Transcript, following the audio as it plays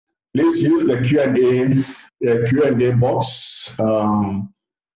Please use the Q&A box.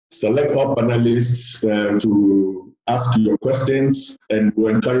 Select all panelists to ask your questions, and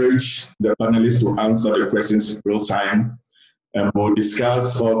we'll encourage the panelists to answer the questions in real time. And we'll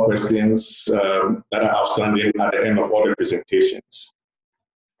discuss all questions that are outstanding at the end of all the presentations.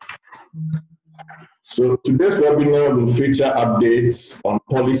 So today's webinar will feature updates on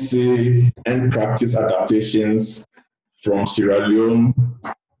policy and practice adaptations from Sierra Leone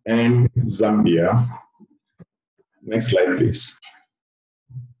and Zambia. Next slide, please.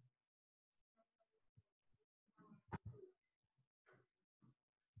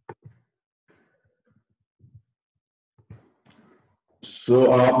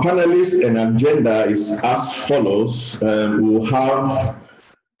 So our panelists and agenda is as follows. We'll have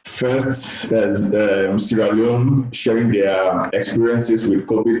first Sierra Leone sharing their experiences with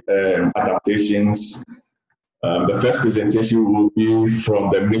COVID adaptations. The first presentation will be from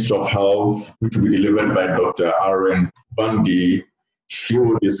the Minister of Health, which will be delivered by Dr. Aaron Vandi. She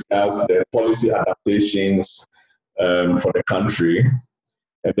will discuss the policy adaptations for the country.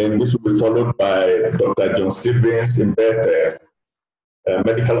 And then this will be followed by Dr. John Stevens Mbete, a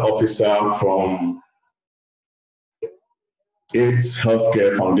medical officer from AIDS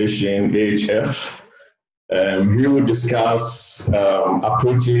Healthcare Foundation, AHF. He will discuss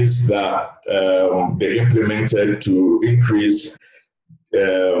approaches that they implemented to increase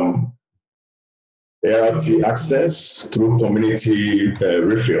ART access through community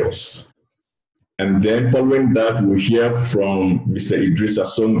refills. And then following that, we'll hear from Mr. Idris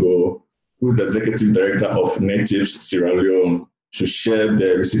Asongo, who is the Executive Director of Natives Sierra Leone, to share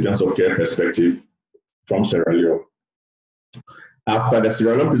the recipients of care perspective from Sierra Leone. After the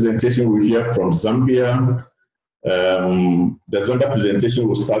Sierra Leone presentation, we'll hear from Zambia. The Zambia presentation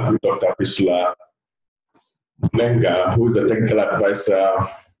will start with Dr. Priscilla Mlenga, who is a technical advisor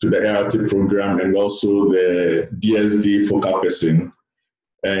to the ART program and also the DSD focal person.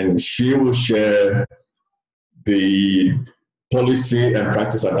 And she will share the policy and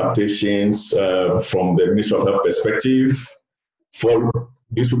practice adaptations from the Ministry of Health perspective.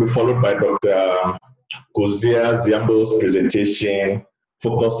 This will be followed by Dr. Kozia Ziambo's presentation,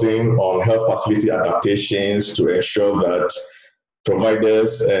 focusing on health facility adaptations to ensure that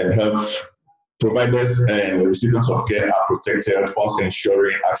providers and recipients of care are protected whilst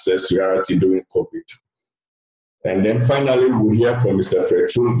ensuring access to ART during COVID. And then finally, we'll hear from Mr. Fred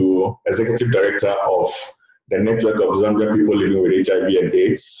Chungu, Executive Director of the Network of Zambian People Living with HIV and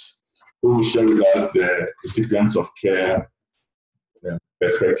AIDS, who will share with us the recipients of care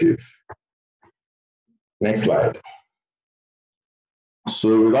perspective. Next slide.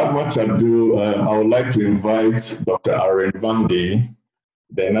 So without much ado, I would like to invite Dr. Aaron Vandi,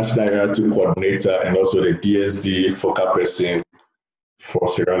 the National ART Coordinator and also the DSD focal person for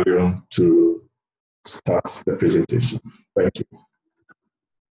Sierra Leone, to start the presentation. Thank you.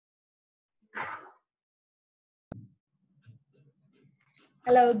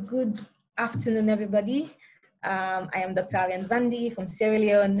 Hello, good afternoon, everybody. I am Dr. Aaron Vandi from Sierra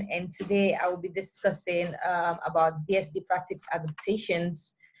Leone, and today I will be discussing about DSD practice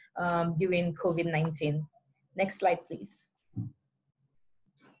adaptations during COVID-19. Next slide, please.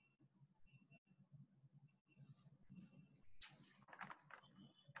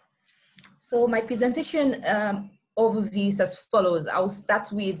 So my presentation overview is as follows. I will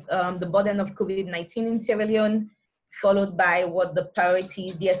start with the burden of COVID-19 in Sierra Leone, followed by what the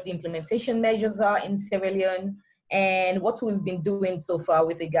priority DSD implementation measures are in Sierra Leone, and what we've been doing so far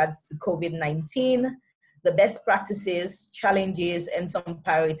with regards to COVID-19, the best practices, challenges, and some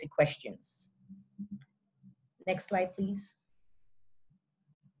priority questions. Next slide, please.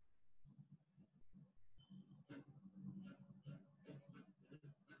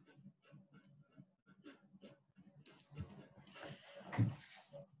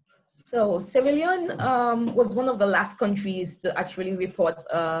 So Sierra Leone was one of the last countries to actually report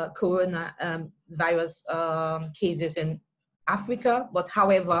coronavirus cases in Africa. But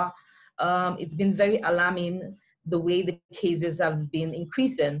however, it's been very alarming the way the cases have been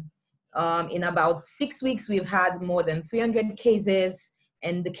increasing. In about 6 weeks, we've had more than 300 cases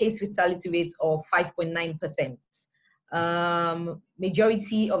and the case fatality rate of 5.9%.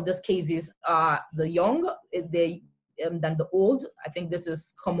 Majority of those cases are the young, than the old. I think this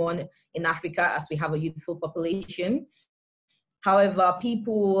is common in Africa as we have a youthful population. However,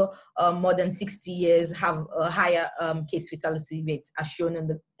 people more than 60 years have a higher case fatality rate, as shown in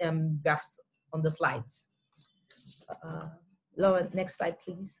the graphs on the slides. Laura, next slide,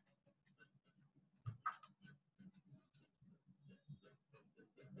 please.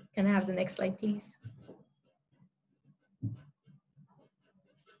 Can I have the next slide, please?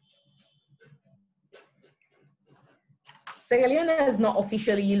 Sierra Leone has not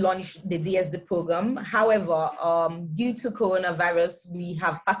officially launched the DSD program. However, due to coronavirus, we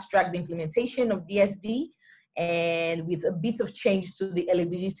have fast-tracked the implementation of DSD, and with a bit of change to the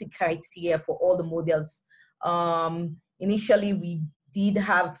eligibility criteria for all the models. Initially, we did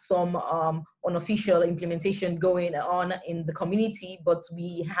have some unofficial implementation going on in the community, but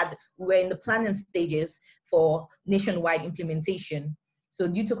we were in the planning stages for nationwide implementation. So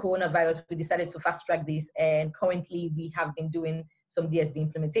due to coronavirus, we decided to fast track this, and currently we have been doing some DSD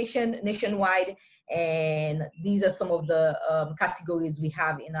implementation nationwide, and these are some of the categories we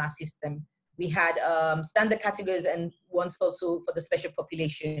have in our system. We had standard categories and ones also for the special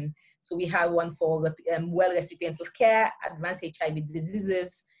population. So we have one for the well recipients of care, advanced HIV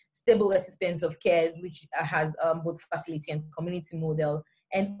diseases, stable recipients of care, which has both facility and community model,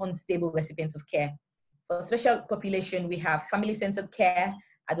 and unstable recipients of care. For special population, we have family-centered care,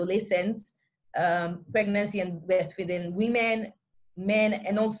 adolescents, pregnancy and breastfeeding women, men,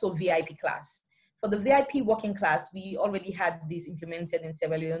 and also VIP class. For the VIP working class, we already had this implemented in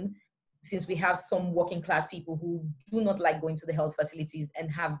Sierra Leone, since we have some working class people who do not like going to the health facilities and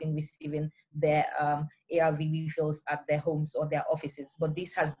have been receiving their ARV refills at their homes or their offices. But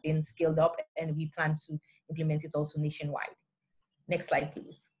this has been scaled up, and we plan to implement it also nationwide. Next slide,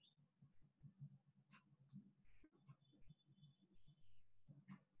 please.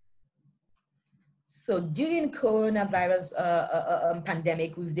 So during coronavirus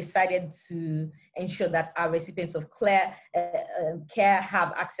pandemic, we've decided to ensure that our recipients of care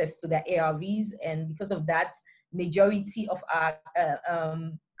have access to their ARVs. And because of that, majority of our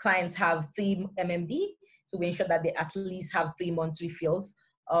clients have 3 MMD. So we ensure that they at least have 3 months refills.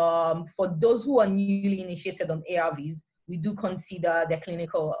 For those who are newly initiated on ARVs, we do consider their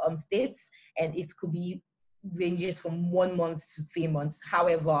clinical states, and it could be ranges from 1 month to 3 months.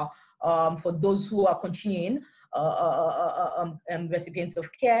 However, for those who are continuing recipients of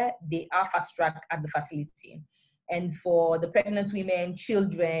care, they are fast-tracked at the facility. And for the pregnant women,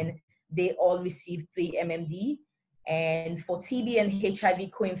 children, they all receive 3 MMD. And for TB and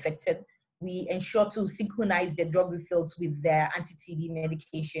HIV co-infected, we ensure to synchronize their drug refills with their anti-TB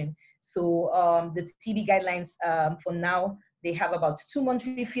medication. So the TB guidelines for now, they have about 2 months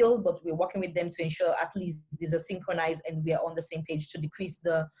refill, but we're working with them to ensure at least these are synchronized and we are on the same page to decrease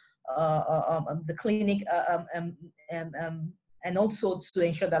the clinic and also to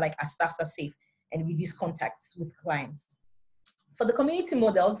ensure that like our staffs are safe and reduce contacts with clients. For the community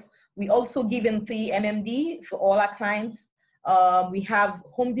models, we also give them 3 MMD for all our clients. We have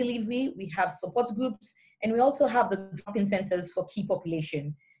home delivery, we have support groups, and we also have the drop-in centers for key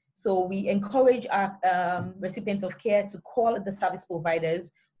population. So we encourage our recipients of care to call the service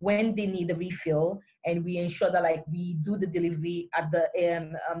providers when they need a refill, and we ensure that like we do the delivery at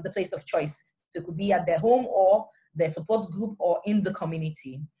the place of choice. So it could be at their home or their support group or in the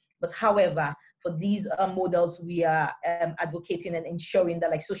community. But however, for these models, we are advocating and ensuring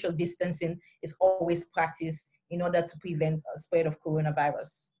that like social distancing is always practiced in order to prevent a spread of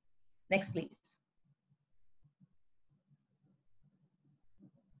coronavirus. Next, please.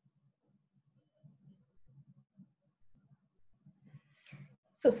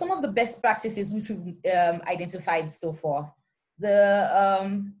 So some of the best practices which we've identified so far.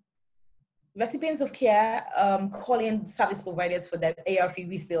 The recipients of care calling service providers for their ARV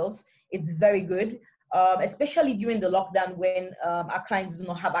refills. It's very good, especially during the lockdown when our clients do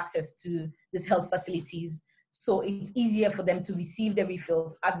not have access to these health facilities. So it's easier for them to receive their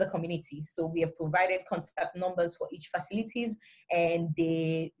refills at the community. So we have provided contact numbers for each facilities, and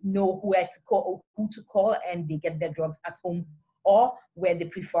they know who to call, and they get their drugs at home or where they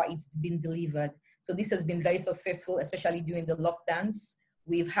prefer it's been delivered. So this has been very successful, especially during the lockdowns.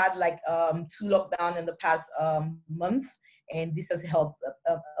 We've had like 2 lockdowns in the past month, and this has helped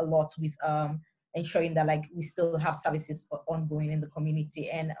a lot with ensuring that like we still have services ongoing in the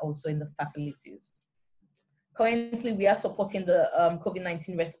community and also in the facilities. Currently, we are supporting the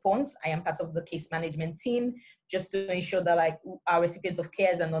COVID-19 response. I am part of the case management team, just to ensure that like our recipients of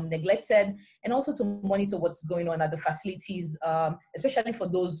care are not neglected, and also to monitor what's going on at the facilities, especially for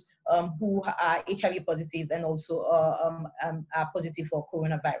those who are HIV positives and also are positive for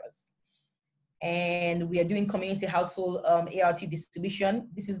coronavirus. And we are doing community household ART distribution.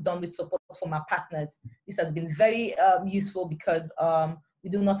 This is done with support from our partners. This has been very useful because we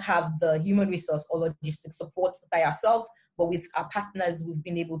do not have the human resource or logistic support by ourselves, but with our partners, we've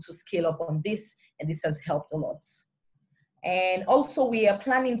been able to scale up on this, and this has helped a lot. And also, we are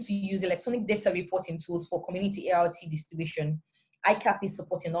planning to use electronic data reporting tools for community ART distribution. ICAP is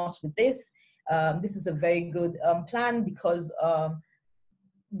supporting us with this. This is a very good plan because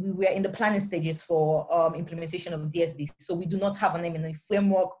we were in the planning stages for implementation of DSD. So we do not have an M&A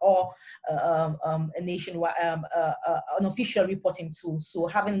framework or a nationwide, an official reporting tool. So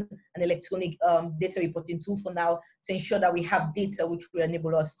having an electronic data reporting tool for now to ensure that we have data which will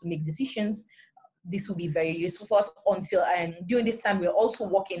enable us to make decisions, this will be very useful for us until, and during this time, we're also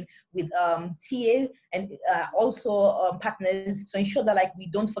working with TA and also partners to ensure that like we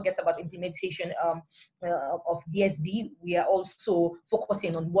don't forget about implementation of DSD. We are also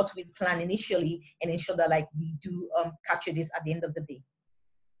focusing on what we plan initially and ensure that like we do capture this at the end of the day.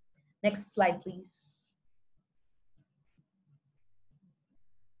 Next slide, please.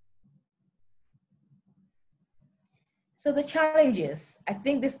 So the challenges, I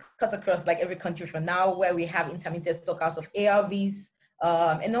think this cuts across like every country from now, where we have intermittent stock out of ARVs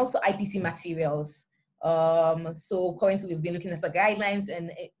and also IPC materials. So currently we've been looking at the guidelines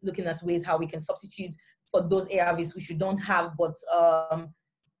and looking at ways how we can substitute for those ARVs which we don't have, but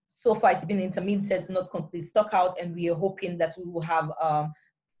so far it's been intermittent, not complete stock out, and we are hoping that we will have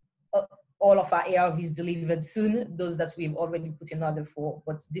all of our ARVs delivered soon, those that we've already put in order for.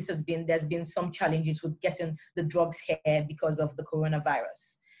 But this has been, there's been some challenges with getting the drugs here because of the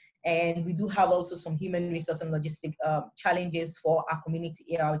coronavirus. And we do have also some human resource and logistic challenges for our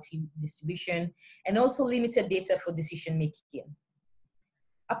community ART distribution, and also limited data for decision making.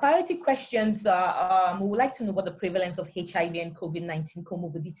 Our priority questions are, we would like to know what the prevalence of HIV and COVID-19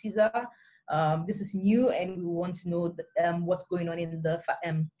 comorbidities are. This is new, and we want to know what's going on in the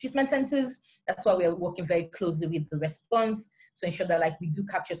treatment centers. That's why we are working very closely with the response to ensure that like we do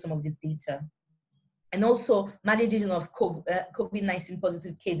capture some of this data. And also managing of COVID-19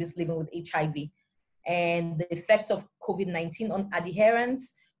 positive cases living with HIV and the effect of COVID-19 on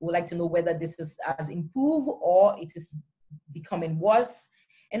adherence. We would like to know whether this has improved or it is becoming worse.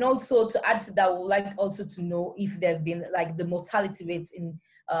 And also to add to that, we would like also to know if there's been like the mortality rates in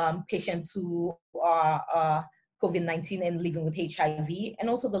patients who are COVID-19 and living with HIV, and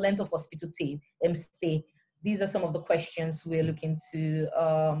also the length of hospital stay. These are some of the questions we're looking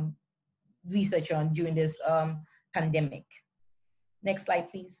to research on during this pandemic. Next slide,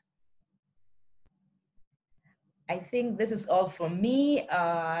 please. I think this is all from me.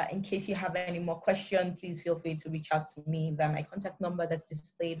 In case you have any more questions, please feel free to reach out to me via my contact number that's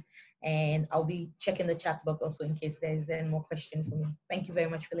displayed, and I'll be checking the chat box also in case there is any more questions for me. Thank you very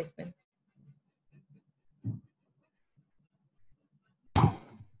much for listening.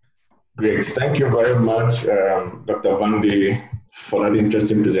 Great. Thank you very much, Dr. Vandi, for that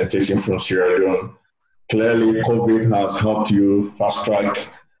interesting presentation from Sierra Leone. Clearly, COVID has helped you fast-track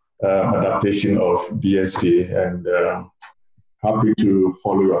adaptation of DSD, and happy to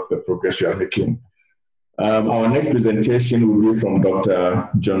follow up the progress you are making. Our next presentation will be from Dr.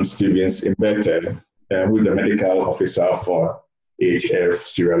 John Stevens Mbete, who is the medical officer for HF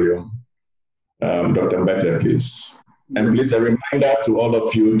Sierra Leone. Dr. Mbete, please. And please, a reminder to all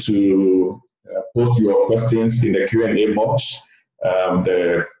of you to post your questions in the Q&A box.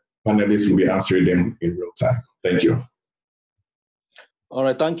 The panelists will be answering them in real time. Thank you. All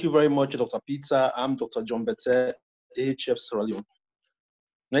right, thank you very much, Dr. Peter. I'm Dr. John Mbete, HF Sierra Leone.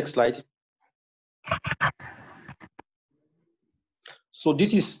 Next slide. So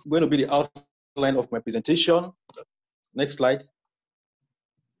this is going to be the outline of my presentation. Next slide.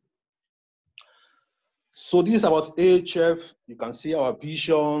 So this is about AHF. You can see our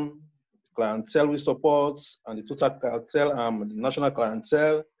vision, clientele we support, and the total clientele, the national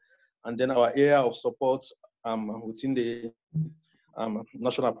clientele, and then our area of support within the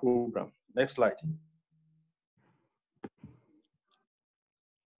national program. Next slide.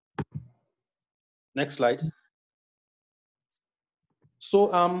 Next slide.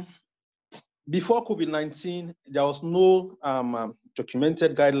 So before COVID-19, there was no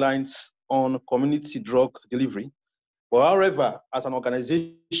documented guidelines on community drug delivery. But however, as an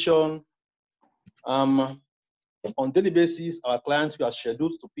organization, on daily basis, our clients were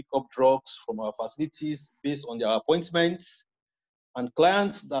scheduled to pick up drugs from our facilities based on their appointments. And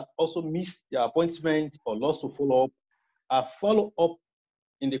clients that also missed their appointment or lost to follow up are followed up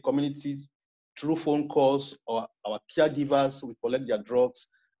in the communities through phone calls, or our caregivers will collect their drugs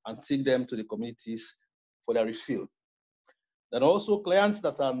and take them to the communities for their refill. There are also clients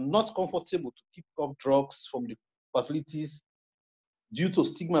that are not comfortable to pick up drugs from the facilities due to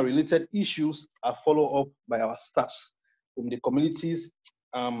stigma-related issues are followed up by our staffs from the communities,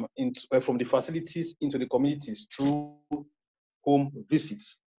 from the facilities into the communities through home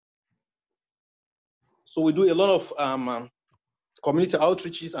visits. So we do a lot of community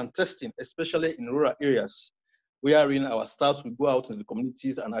outreaches and testing, especially in rural areas, wherein our staff will go out in the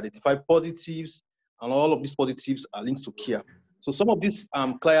communities and identify positives, and all of these positives are linked to care. So some of these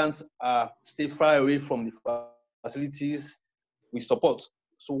clients stay far away from the facilities we support.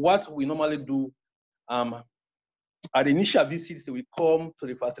 So what we normally do, at the initial visits, they will come to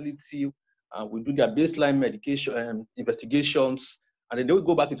the facility, we do their baseline medication investigations, and then they will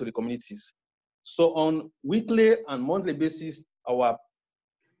go back into the communities. So on weekly and monthly basis, our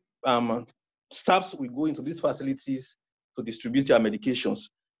staffs will go into these facilities to distribute their medications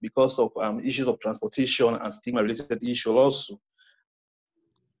because of issues of transportation and stigma-related issues also.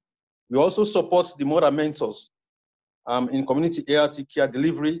 We also support the mother mentors in community ART care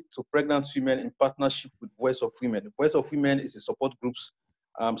delivery to pregnant women in partnership with Voice of Women. Voice of Women is a support group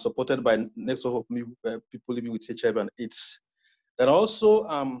supported by network of people living with HIV and AIDS. Then also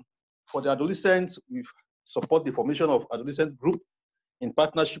for the adolescents, we support the formation of adolescent group in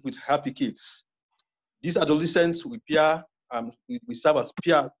partnership with Happy Kids. These adolescents we serve as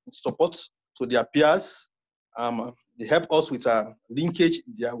peer support to their peers. They help us with linkage.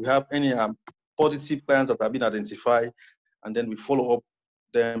 We have any positive clients that have been identified, and then we follow up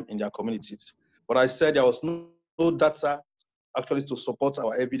them in their communities. But I said there was no data actually to support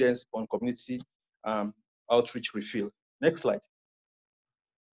our evidence on community outreach refill. Next slide.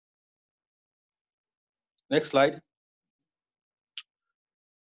 Next slide.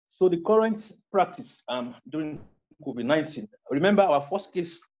 So the current practice during COVID-19. Remember, our first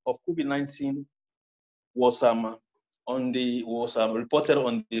case of COVID-19 was reported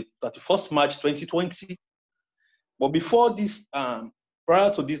on the 31st March 2020. But before this,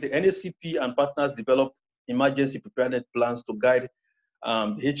 prior to this, the NSPP and partners developed emergency preparedness plans to guide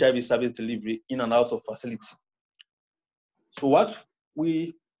the HIV service delivery in and out of facility. So what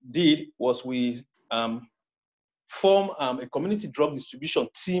we did was we form a community drug distribution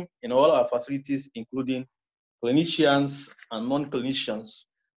team in all our facilities, including clinicians and non-clinicians,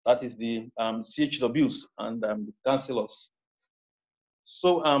 that is the CHWs and the counselors.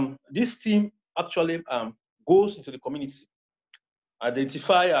 So this team actually goes into the community,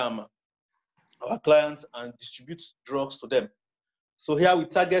 identify our clients and distribute drugs to them. So here we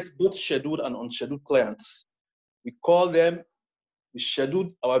target both scheduled and unscheduled clients. We call them, we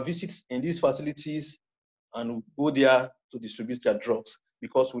schedule our visits in these facilities and we go there to distribute their drugs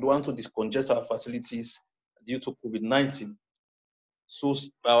because we don't want to decongest our facilities due to COVID-19. So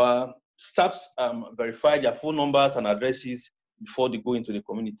our staffs verify their phone numbers and addresses before they go into the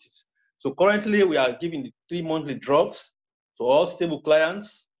communities. So currently we are giving the 3 monthly drugs to all stable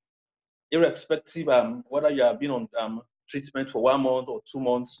clients, irrespective whether you have been on treatment for 1 month or 2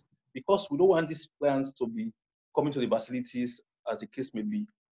 months, because we don't want these clients to be coming to the facilities as the case may be.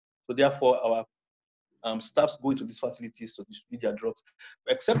 So therefore our staffs go into these facilities to distribute their drugs.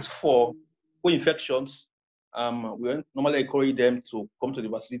 Except for co-infections, we normally encourage them to come to the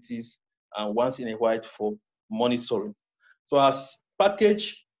facilities once in a while for monitoring. So as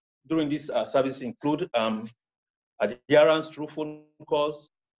package during this service include adherence through phone calls,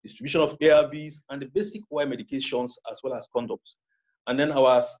 distribution of ARVs, and the basic OI medications as well as condoms. And then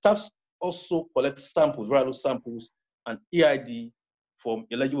our staff also collect samples, viral samples, and EID from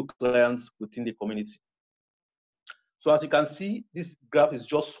eligible clients within the community. So as you can see, this graph is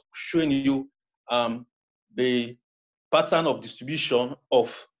just showing you the pattern of distribution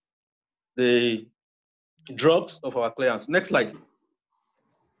of the drugs of our clients. Next slide.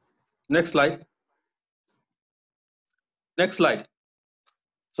 Next slide. Next slide.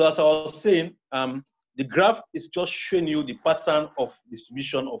 So as I was saying, the graph is just showing you the pattern of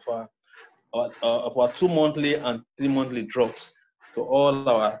distribution of our 2 monthly and 3 monthly drugs to all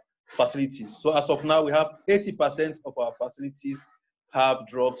our facilities. So as of now, we have 80% of our facilities have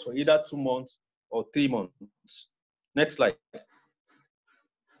drugs for either 2 months or 3 months. Next slide.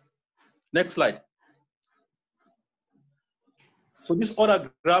 Next slide. So this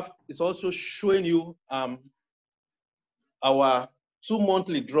other graph is also showing you our 2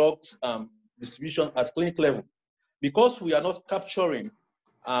 monthly drugs distribution at clinic level. Because we are not capturing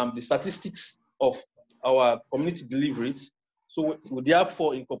the statistics of our community deliveries, so we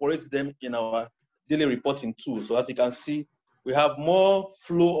therefore incorporate them in our daily reporting tool. So as you can see, we have more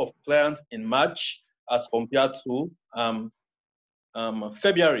flow of clients in March as compared to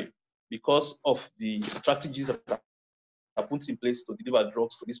February because of the strategies that are put in place to deliver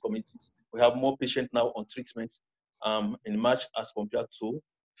drugs to these communities. We have more patients now on treatment in March as compared to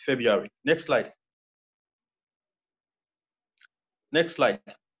February. Next slide. Next slide.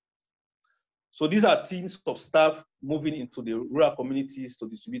 So these are teams of staff moving into the rural communities to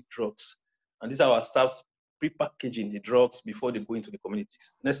distribute drugs. And these are our staffs pre-packaging the drugs before they go into the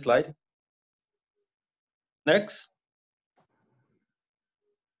communities. Next slide. Next.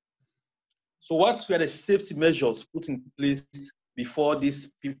 So what were the safety measures put in place before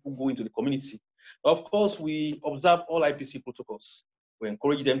these people go into the community? Of course, we observe all IPC protocols. We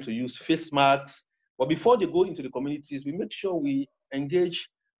encourage them to use face masks, but before they go into the communities, we make sure we engage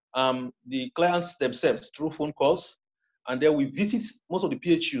the clients themselves through phone calls, and then we visit most of the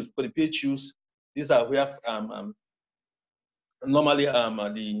PHUs. But the PHUs, these are where normally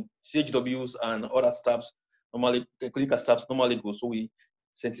the CHWs and other staffs, normally clinical staffs normally go. So we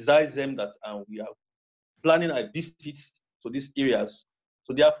sensitize them that we are planning a visit to these areas.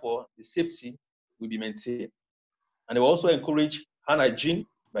 So therefore, the safety will be maintained. And they will also encourage hand hygiene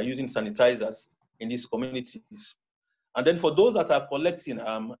by using sanitizers in these communities. And then for those that are collecting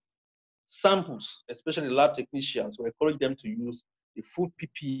samples, especially lab technicians, we encourage them to use the full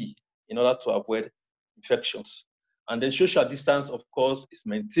PPE in order to avoid infections. And then social distance, of course, is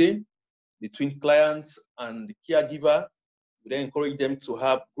maintained between clients and the caregiver. We then encourage them to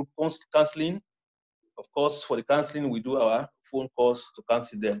have group counseling. Of course, for the counseling, we do our phone calls to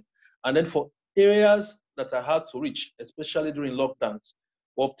counsel them. And then for areas that are hard to reach, especially during lockdowns,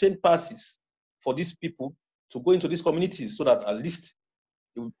 we obtain passes for these people to go into these communities so that at least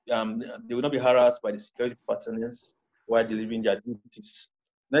they will not be harassed by the security partners while delivering their duties.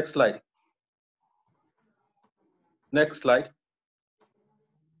 Next slide. Next slide.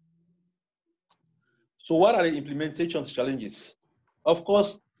 So what are the implementation challenges? Of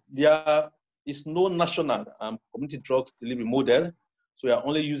course, there is no national community drugs delivery model. So we are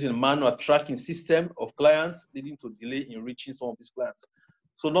only using manual tracking system of clients, leading to delay in reaching some of these clients.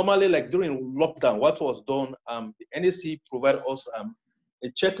 So normally, like during lockdown, what was done, the NAC provided us a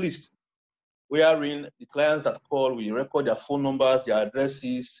checklist wherein the clients that call, we record their phone numbers, their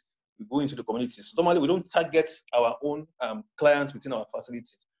addresses, we go into the communities. So normally, we don't target our own clients within our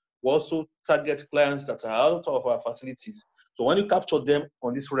facilities. We also target clients that are out of our facilities. So when you capture them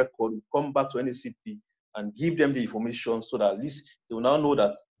on this record, we come back to NACP and give them the information so that at least they will now know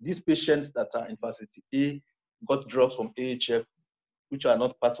that these patients that are in facility A got drugs from AHF, which are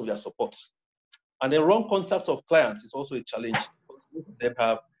not part of their support. And the wrong contact of clients is also a challenge. Most of them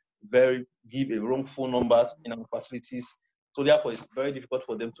have give a wrong phone numbers in our facilities. So therefore, it's very difficult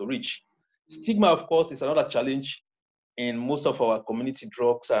for them to reach. Stigma, of course, is another challenge in most of our community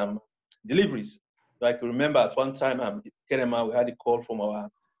drugs deliveries. Like remember at one time in Kenema, we had a call from our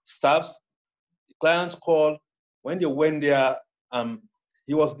staffs. The clients called, when they went there,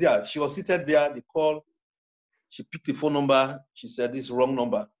 he was there, she was seated there, they called, she picked the phone number, she said this is wrong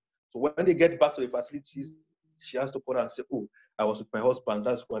number. So when they get back to the facilities, she has to call and say, oh, I was with my husband,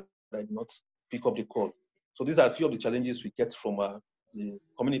 that's why I did not pick up the call. So these are a few of the challenges we get from the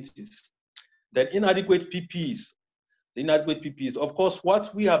communities. Then inadequate PPEs. The inadequate PPEs, of course,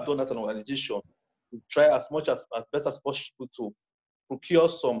 what we have done as an organization, we try as much as best as possible to procure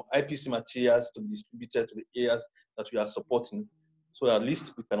some IPC materials to be distributed to the areas that we are supporting, so that at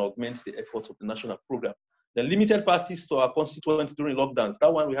least we can augment the efforts of the national program. The limited passes to our constituents during lockdowns,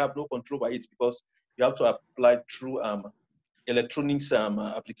 that one we have no control by it because you have to apply through electronics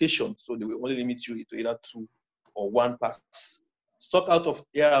application, so they will only limit you to either 2 or 1 pass. Stock out of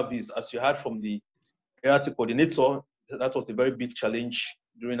ARVs, as you heard from the ART coordinator, that was a very big challenge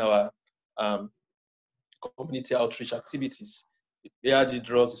during our community outreach activities. The ARD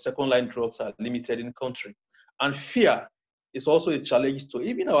drugs, the second line drugs are limited in the country. And fear is also a challenge to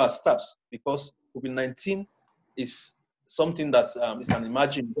even our staffs because COVID-19 is something that is an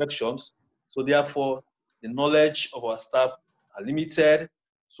emerging infection. So therefore, the knowledge of our staff are limited.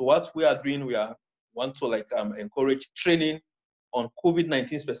 So what we are doing, we want to encourage training on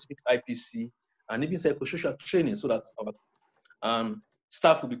COVID-19 specific IPC and even psychosocial training so that our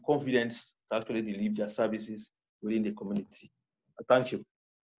staff will be confident to actually deliver their services within the community. Thank you.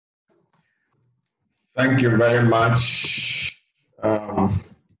 Thank you very much,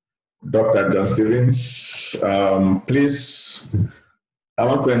 Dr. John Stevens. Please, I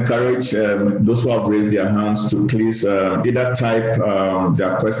want to encourage those who have raised their hands to please either type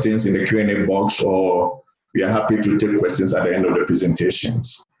their questions in the Q&A box, or we are happy to take questions at the end of the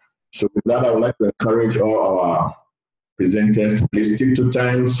presentations. So with that, I would like to encourage all our presenters to please stick to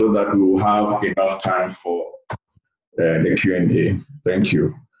time so that we will have enough time for the Q&A. Thank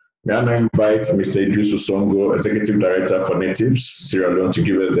you. May I now invite Mr. Idris Usongo, Executive Director for Natives, Sierra Leone, to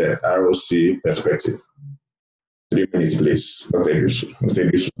give us the ROC perspective. 3 minutes, please, Dr. Idris. Mr.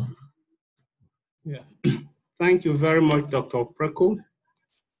 Idris. Yeah. Thank you very much, Dr. Preco.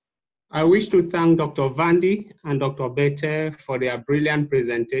 I wish to thank Dr. Vandi and Dr. Bete for their brilliant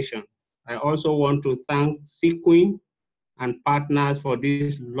presentation. I also want to thank Sequin and partners for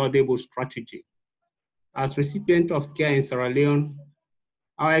this laudable strategy. As recipient of care in Sierra Leone,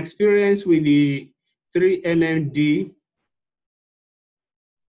 Our experience with the 3MMD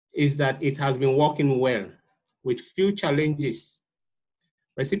is that it has been working well with few challenges.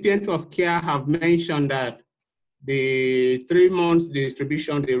 Recipients of care have mentioned that the 3 months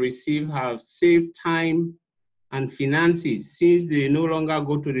distribution they receive have saved time and finances since they no longer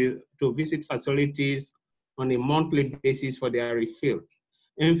go to visit facilities on a monthly basis for their refill.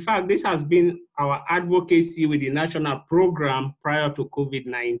 In fact, this has been our advocacy with the national program prior to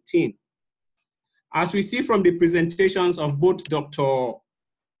COVID-19. As we see from the presentations of both Dr.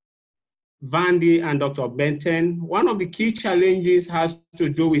 Vandy and Dr. Benton, one of the key challenges has to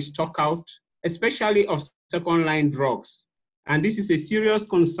do with stock out, especially of second-line drugs. And this is a serious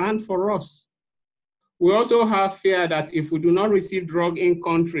concern for us. We also have fear that if we do not receive drug in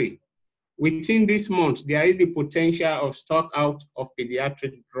country, within this month, there is the potential of stock out of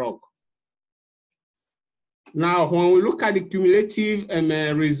pediatric drug. Now, when we look at the cumulative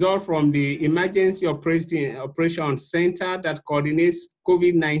result from the Emergency Operation Center that coordinates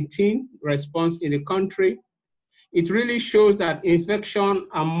COVID-19 response in the country, it really shows that infection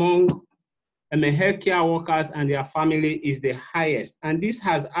among healthcare workers and their family is the highest. And this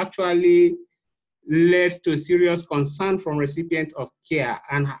has actually led to serious concern from recipients of care,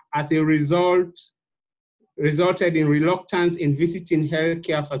 and as a result, resulted in reluctance in visiting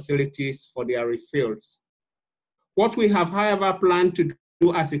healthcare facilities for their refills. What we have, however, planned to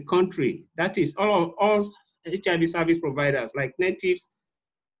do as a country, that is all HIV service providers like natives,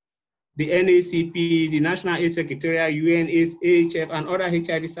 the NACP, the National AIDS Secretariat, UNAIDS, AHF, and other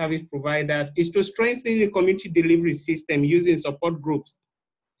HIV service providers, is to strengthen the community delivery system using support groups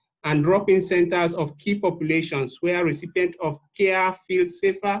and drop-in centers of key populations where recipients of care feel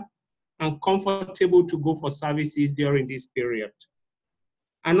safer and comfortable to go for services during this period.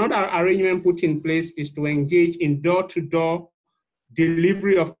 Another arrangement put in place is to engage in door-to-door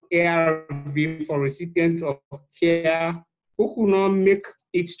delivery of ARV for recipients of care who could not make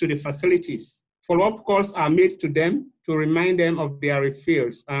it to the facilities. Follow-up calls are made to them to remind them of their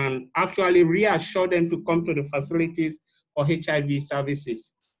refills and actually reassure them to come to the facilities for HIV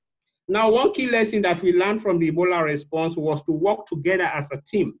services. Now, one key lesson that we learned from the Ebola response was to work together as a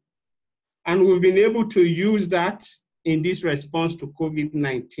team. And we've been able to use that in this response to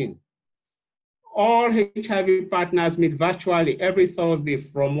COVID-19. All HIV partners meet virtually every Thursday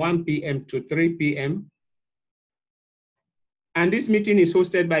from 1 p.m. to 3 p.m. And this meeting is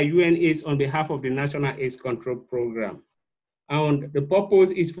hosted by UNAIDS on behalf of the National AIDS Control Program. And the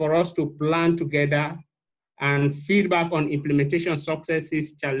purpose is for us to plan together and feedback on implementation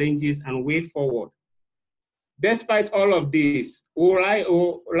successes, challenges, and way forward. Despite all of this, we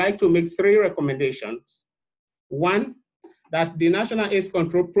would like to make 3 recommendations. One, that the National AIDS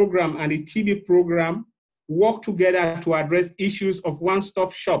Control Program and the TB program work together to address issues of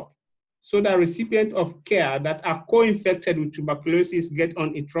one-stop shop so that recipients of care that are co-infected with tuberculosis get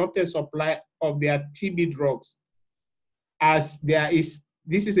uninterrupted supply of their TB drugs, as this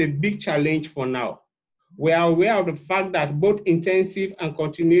is a big challenge for now. We are aware of the fact that both intensive and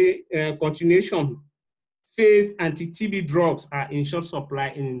continuation phase anti-TB drugs are in short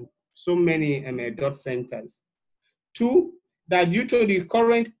supply in so many DOT centers. 2, that due to the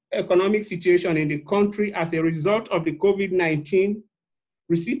current economic situation in the country as a result of the COVID-19,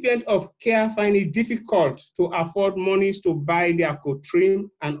 recipients of care find it difficult to afford monies to buy their Cotrim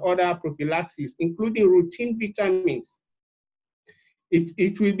and other prophylaxis, including routine vitamins.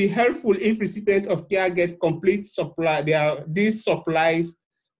 It will be helpful if recipients of care get complete supply, these supplies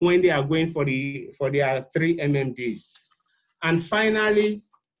when they are going for their 3 MMDs. And finally,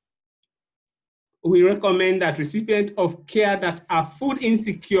 we recommend that recipients of care that are food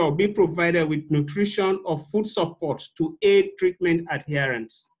insecure be provided with nutrition or food support to aid treatment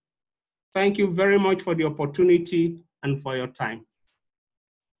adherence. Thank you very much for the opportunity and for your time.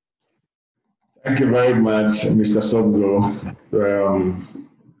 Thank you very much, Mr. Sobgo.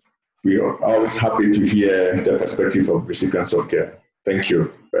 We are always happy to hear the perspective of recipients of care. Thank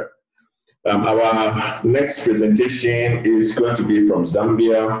you. Our next presentation is going to be from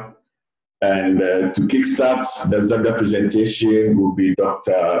Zambia. And to kickstart the Zambia presentation will be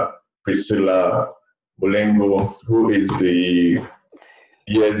Dr. Priscilla Mulengo, who is the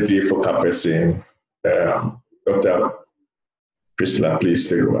DSD focal person. Dr. Priscilla, please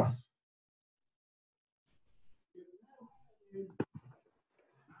take over.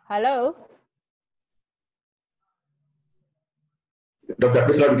 Hello. Dr.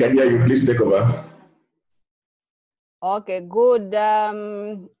 Priscilla, we can hear you. Please take over. Okay, good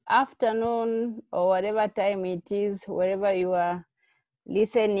afternoon or whatever time it is, wherever you are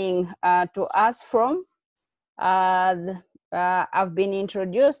listening to us from. I've been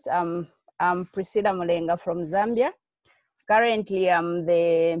introduced. I'm Priscilla Mulenga from Zambia. Currently, I'm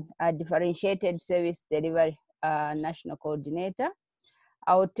the Differentiated Service Delivery National Coordinator.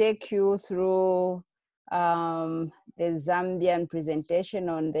 I'll take you through the Zambian presentation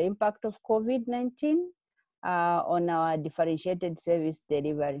on the impact of COVID-19 on our differentiated service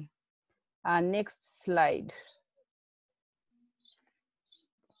delivery. Next slide.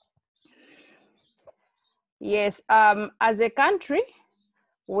 Yes, as a country,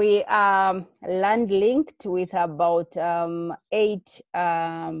 we are land linked with about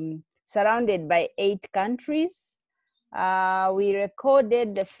surrounded by 8 countries. We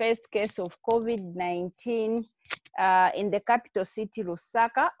recorded the first case of COVID-19 in the capital city,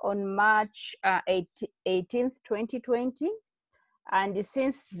 Lusaka, on March 18th, 2020. And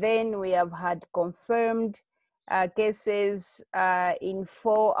since then, we have had confirmed cases in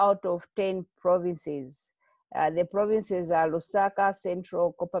 4 out of 10 provinces. The provinces are Lusaka,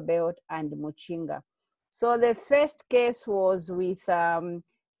 Central, Copperbelt, and Muchinga. So the first case was with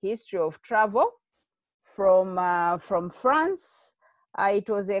history of travel from France. It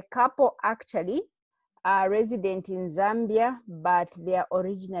was a couple actually, resident in Zambia, but they are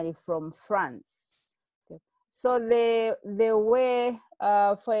originally from France. Okay. So they were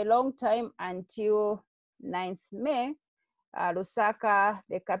for a long time until 9th May, Lusaka,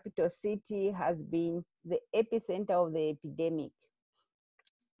 the capital city, has been the epicenter of the epidemic.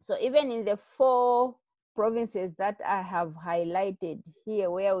 So even in the 4 provinces that I have highlighted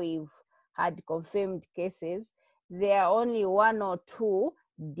here where we've had confirmed cases, there are only 1 or 2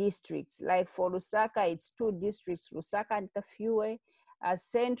 districts. Like for Lusaka, it's 2 districts, Lusaka and Kafue.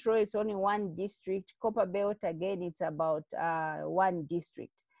 Central, it's only 1 district. Copperbelt, again, it's about 1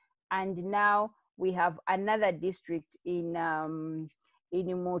 district. And now we have another district in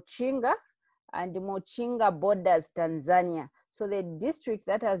Muchinga, and Muchinga borders Tanzania. So the district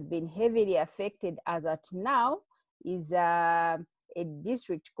that has been heavily affected as at now is a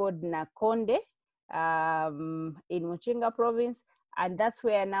district called Nakonde in Muchinga province, and that's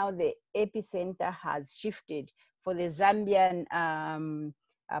where now the epicenter has shifted for the Zambian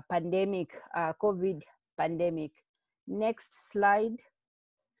pandemic, COVID pandemic. Next slide.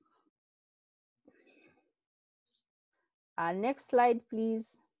 Next slide,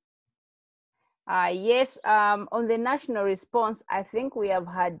 please. Yes, on the national response, I think we have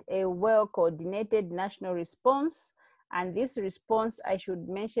had a well-coordinated national response. And this response, I should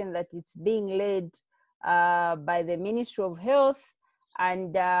mention that it's being led by the Ministry of Health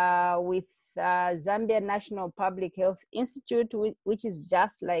and with Zambia National Public Health Institute, which is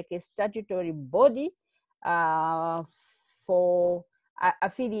just like a statutory body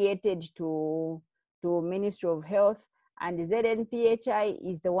affiliated to Ministry of Health. And the ZNPHI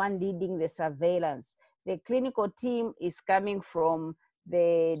is the one leading the surveillance. The clinical team is coming from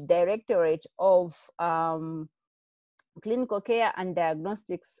the Directorate of Clinical Care and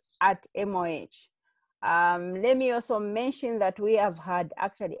Diagnostics at MOH. Let me also mention that we have had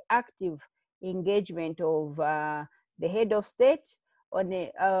actually active engagement of the head of state on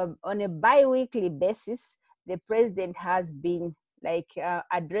a bi-weekly basis. The president has been like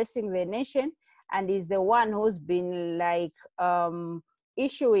addressing the nation, and is the one who's been like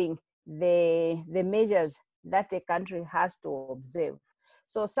issuing the measures that the country has to observe.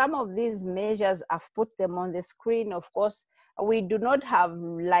 So some of these measures, I've put them on the screen. Of course, we do not have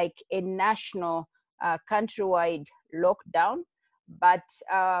like a national countrywide lockdown, but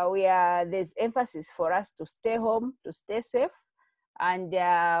there's emphasis for us to stay home, to stay safe, and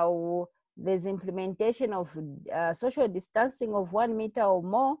there's implementation of social distancing of 1 meter or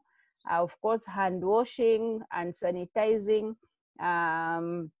more. Of course, hand washing and sanitizing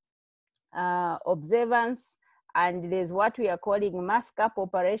observance, and there's what we are calling mask up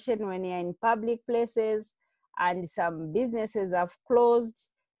operation when you're in public places, and some businesses have closed,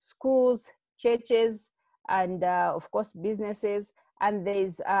 schools, churches, and of course businesses, and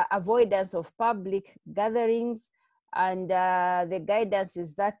there's avoidance of public gatherings, and the guidance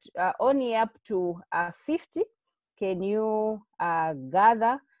is that only up to 50 can you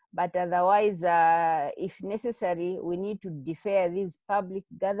gather. But otherwise, if necessary, we need to defer these public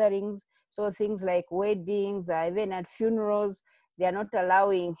gatherings. So things like weddings, even at funerals, they are not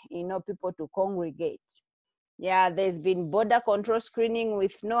allowing people to congregate. Yeah, there's been border control screening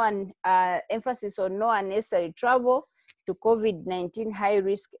with no emphasis on no unnecessary travel to COVID-19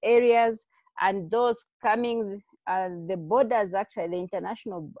 high-risk areas, and those coming, the borders, actually the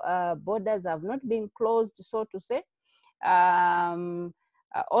international borders have not been closed, so to say.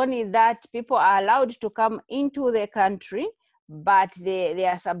 Only that people are allowed to come into the country, but they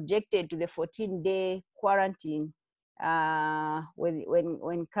are subjected to the 14-day quarantine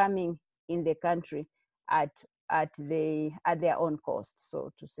when coming in the country at their own cost,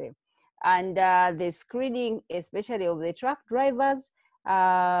 so to say. And the screening, especially of the truck drivers,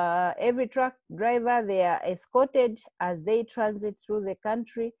 every truck driver, they are escorted as they transit through the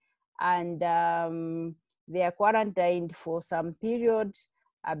country, and they are quarantined for some period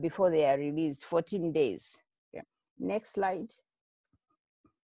before they are released, 14 days. Okay. Next slide.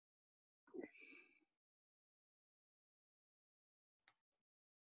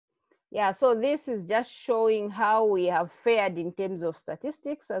 Yeah, so this is just showing how we have fared in terms of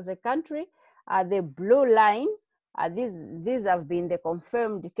statistics as a country. The blue line, these have been the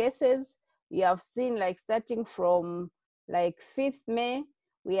confirmed cases. You have seen, like, starting from like 5th May,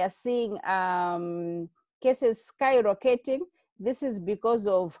 we are seeing cases skyrocketing. This is because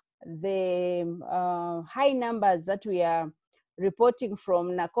of the high numbers that we are reporting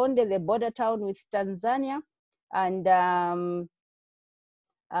from Nakonde, the border town with Tanzania. And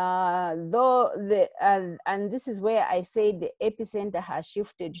and this is where I say the epicenter has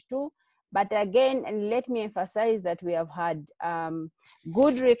shifted to. But again, and let me emphasize that we have had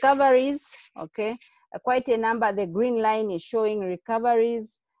good recoveries, okay? Quite a number, the green line is showing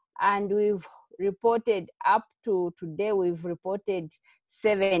recoveries, and we've reported up to today, we've reported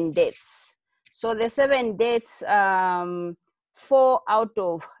 7 deaths. So the 7 deaths, 4 out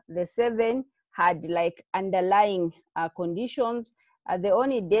of the 7 had like underlying conditions. The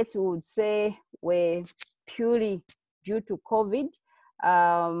only deaths we would say were purely due to COVID,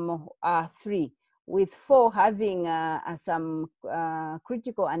 3, with 4 having some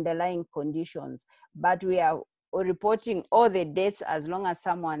critical underlying conditions. But we are reporting all the deaths as long as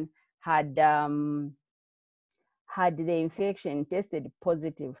someone had the infection tested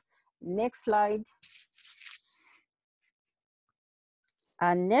positive. Next slide.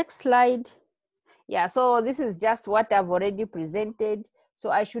 And next slide. Yeah, so this is just what I've already presented. So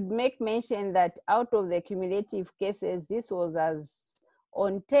I should make mention that out of the cumulative cases, this was as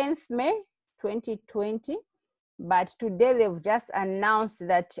on 10th May 2020, but today they've just announced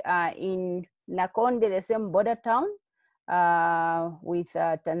that in Nakonde, the same border town with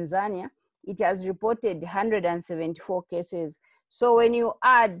Tanzania, it has reported 174 cases. So when you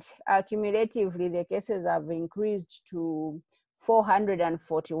add cumulatively, the cases have increased to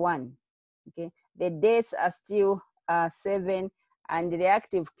 441. Okay, the deaths are still 7, and the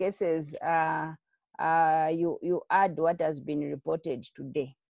active cases, you add what has been reported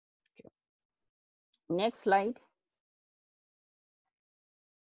today. Okay. Next slide.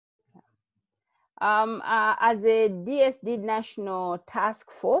 As a DSD National Task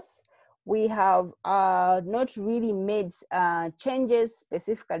Force, we have not really made changes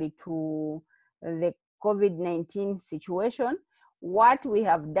specifically to the COVID-19 situation. What we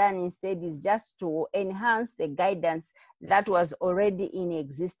have done instead is just to enhance the guidance that was already in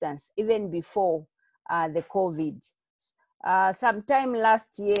existence, even before the COVID. Sometime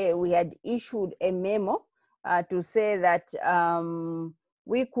last year, we had issued a memo to say that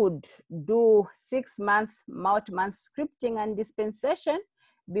we could do 6-month, month scripting and dispensation.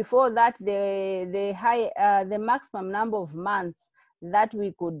 Before that, the maximum number of months that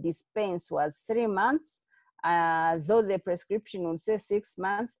we could dispense was 3 months. Though the prescription would say 6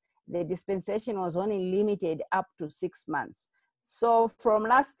 months, the dispensation was only limited up to 6 months. So from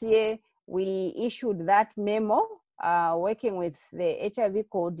last year, we issued that memo, working with the HIV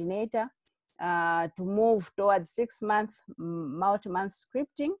coordinator to move towards 6-month, month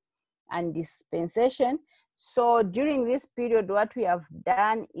scripting and dispensation. So during this period, what we have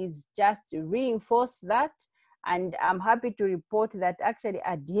done is just to reinforce that. And I'm happy to report that actually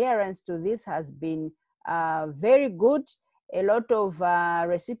adherence to this has been very good. A lot of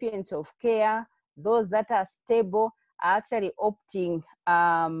recipients of care, those that are stable, are actually opting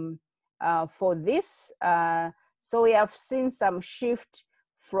for this. So we have seen some shift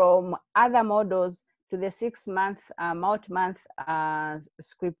from other models to the 6-month, month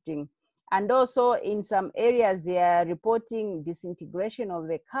scripting. And also in some areas, they are reporting disintegration of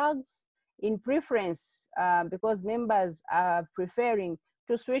the CAGs in preference because members are preferring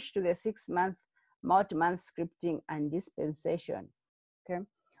to switch to the 6-month, month scripting and dispensation. Okay.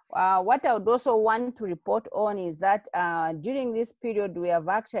 What I would also want to report on is that during this period, we have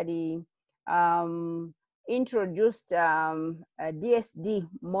actually introduced DSD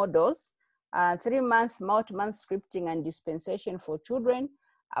models, 3-month, month scripting and dispensation for children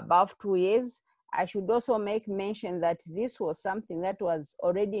above 2 years. I should also make mention that this was something that was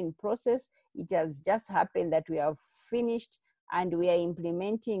already in process. It has just happened that we have finished and we are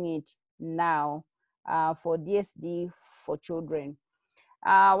implementing it now for DSD for children.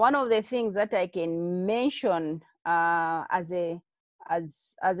 One of the things that I can mention as a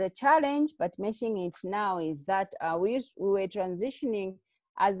challenge, but mentioning it now, is that we were transitioning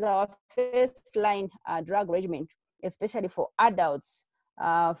as our first line drug regimen, especially for adults,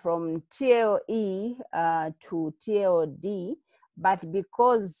 from TLE to TLD, but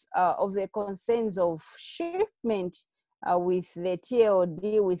because of the concerns of shipment with the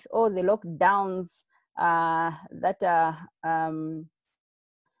TLD, with all the lockdowns that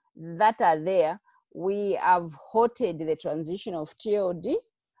are there, we have halted the transition of TLD,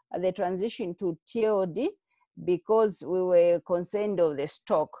 the transition to TLD, because we were concerned of the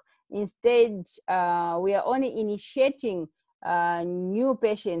stock. Instead, we are only initiating new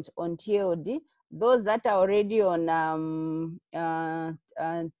patients on TLD. Those that are already on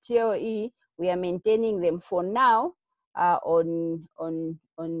TLE, we are maintaining them for now on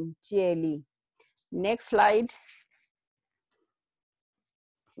TLE. Next slide.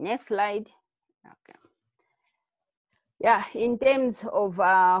 Next slide. Okay. Yeah, in terms of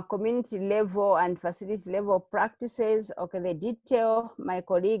community level and facility level practices, okay, the detail, my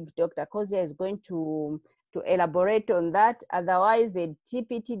colleague, Dr. Kozia, is going to elaborate on that. Otherwise, the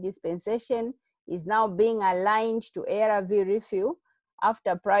TPT dispensation is now being aligned to ARV refill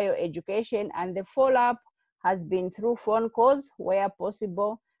after prior education, and the follow-up has been through phone calls where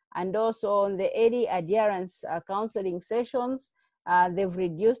possible, and also on the early adherence counseling sessions. They've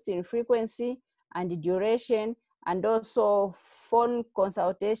reduced in frequency and duration, and also phone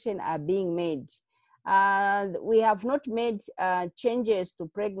consultation are being made. We have not made changes to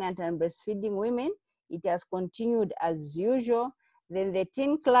pregnant and breastfeeding women. It has continued as usual. Then the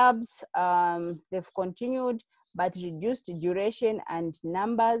teen clubs, they've continued, but reduced duration and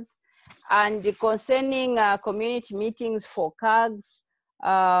numbers. And concerning community meetings for CAGs,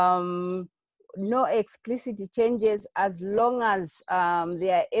 no explicit changes as long as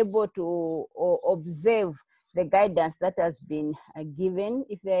they are able to observe the guidance that has been given.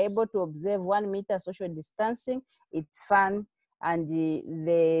 If they're able to observe 1 meter social distancing, it's fun, and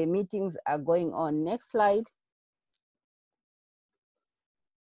the meetings are going on. Next slide.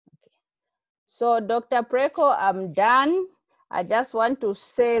 Okay. So Dr. Preko, I'm done. I just want to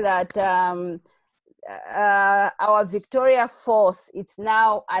say that our Victoria Falls, it's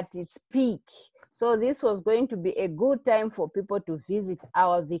now at its peak. So this was going to be a good time for people to visit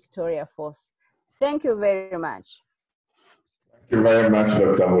our Victoria Falls. Thank you very much. Thank you very much,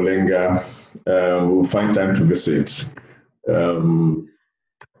 Dr. Mulenga. We'll find time to visit.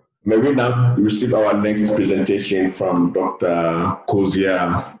 May we now receive our next presentation from Dr.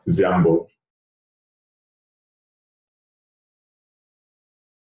 Kozia Ziambo.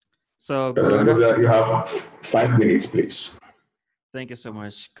 So, Dr. Kozia, you have 5 minutes, please. Thank you so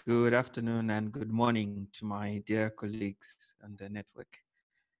much. Good afternoon and good morning to my dear colleagues on the network.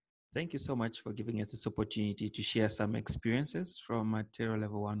 Thank you so much for giving us this opportunity to share some experiences from a Terror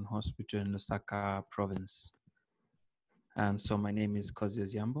Level 1 hospital in Lusaka province. So my name is Kozia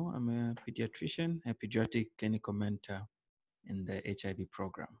Ziambo. I'm a pediatrician, a pediatric clinical mentor in the HIV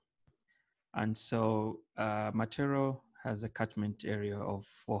program. And so Matero has a catchment area of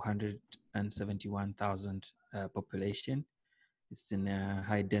 471,000 population. It's in a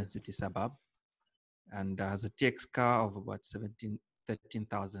high density suburb and has a TX score of about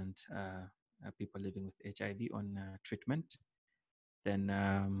 13,000 people living with HIV on treatment. Then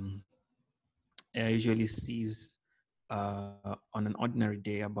usually sees on an ordinary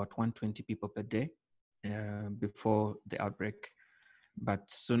day about 120 people per day before the outbreak.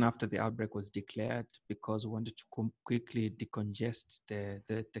 But soon after the outbreak was declared, because we wanted to quickly decongest the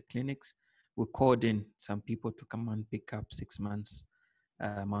clinics, we called in some people to come and pick up 6 months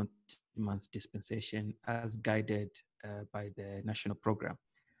month dispensation as guided by the national program.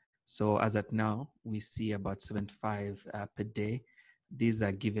 So as at now, we see about 75 per day. These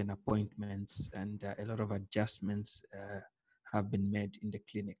are given appointments, and a lot of adjustments have been made in the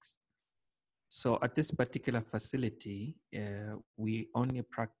clinics. So at this particular facility, we only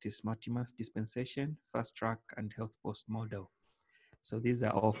practice multi-month dispensation, fast track, and health post model. So these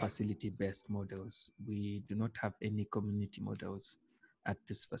are all facility-based models. We do not have any community models at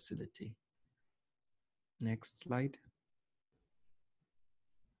this facility. Next slide.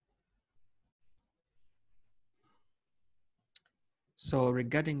 So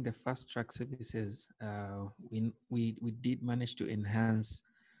regarding the fast track services, we did manage to enhance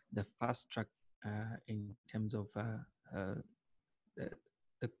the fast track in terms of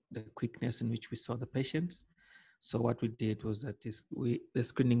the quickness in which we saw the patients. So what we did was that the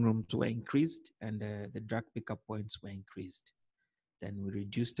screening rooms were increased and the drug pickup points were increased. Then we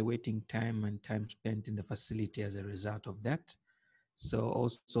reduced the waiting time and time spent in the facility as a result of that. So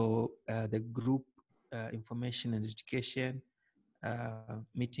also the group information and education.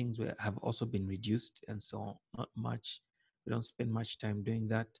 Meetings have also been reduced, and so not much. We don't spend much time doing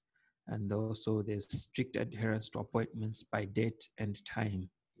that. And also there's strict adherence to appointments by date and time.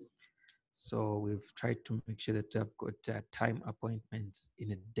 So we've tried to make sure that I've got time appointments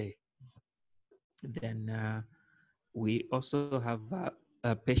in a day. Then we also have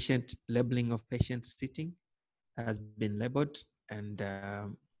a patient labeling of patient sitting has been labeled, and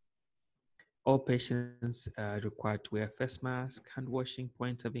all patients required to wear face mask. Hand washing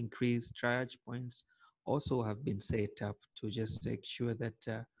points have increased. Triage points also have been set up to just make sure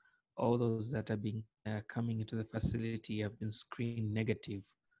that all those that are being coming into the facility have been screened negative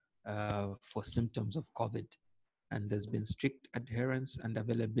for symptoms of COVID. And there's been strict adherence and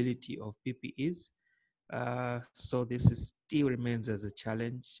availability of PPEs. So this still remains as a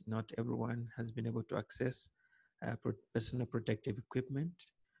challenge. Not everyone has been able to access personal protective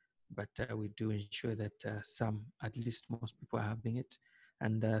equipment, but we do ensure that some, at least most people are having it.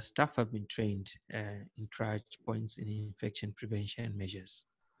 And staff have been trained in triage points in infection prevention measures.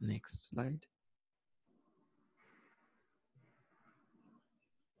 Next slide.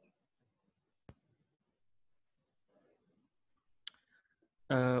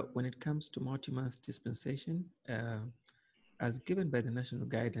 When it comes to multi-month dispensation, as given by the national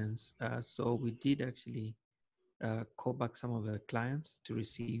guidance, so we did actually call back some of our clients to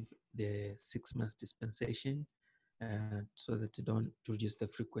receive the 6 months dispensation so that they don't reduce the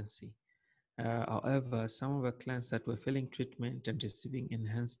frequency. However, some of our clients that were failing treatment and receiving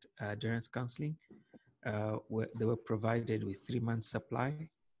enhanced adherence counseling, they were provided with 3 months supply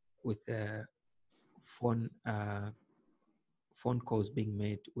with phone calls being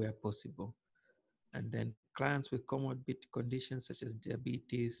made where possible. And then clients with comorbid conditions such as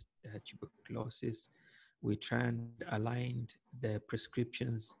diabetes, tuberculosis, we try and align the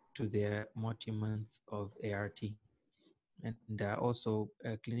prescriptions to their multi-month of ART. And also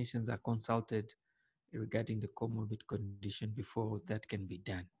clinicians are consulted regarding the comorbid condition before that can be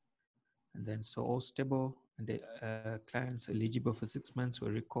done. And then so all stable and the clients eligible for 6 months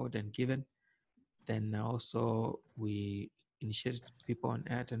were recorded and given. Then also we initiated people on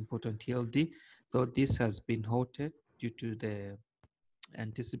ART and put on TLD, though this has been halted due to the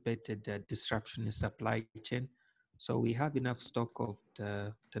anticipated disruption in supply chain. So we have enough stock of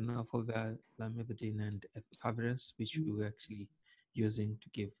the tenofovir, lamivudine, and efavirenz, which we were actually using to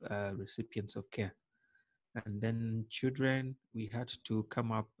give recipients of care. And then children, we had to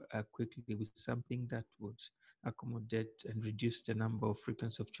come up quickly with something that would accommodate and reduce the number of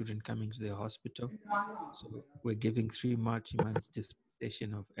frequency of children coming to the hospital. So we're giving 3 multi-months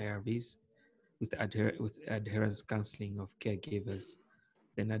dispensation of ARVs with adherence counseling of caregivers.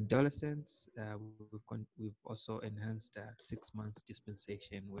 Then adolescents, we've also enhanced 6 months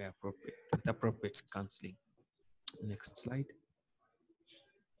dispensation where appropriate, with appropriate counseling. Next slide.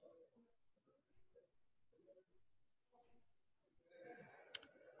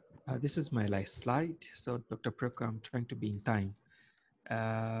 This is my last slide. So Dr. Preko, I'm trying to be in time.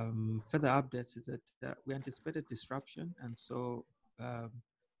 Further updates is that we anticipated disruption, and so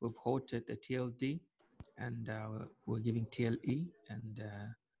we've halted the TLD, and we're giving TLE, and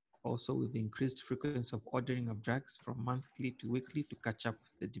also we've increased frequency of ordering of drugs from monthly to weekly to catch up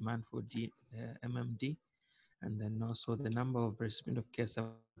with the demand for MMD, and then also the number of recipient of care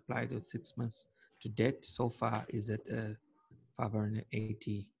supplied with 6 months to date so far is at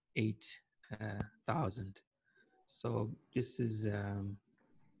 588,000. So this is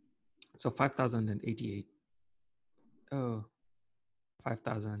so 5,088. Oh,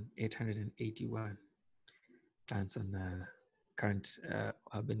 5,881 clients on current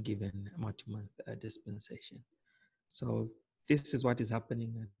have been given multi-month dispensation. So this is what is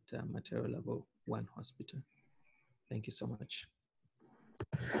happening at Material Level 1 Hospital. Thank you so much.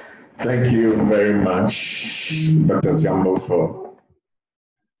 Thank you very much, Dr. Ziambo, for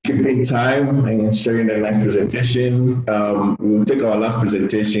keeping time and sharing a nice presentation. We'll take our last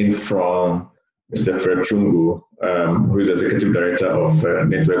presentation from Mr. Fred Chungu, who is Executive Director of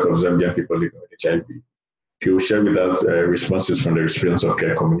Network of Zambian People Living with HIV. He will share with us responses from the experience of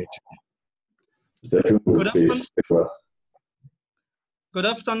care community. Mr. Chungu, please. Good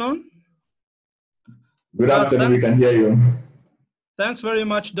afternoon. Good afternoon, we can hear you. Thanks very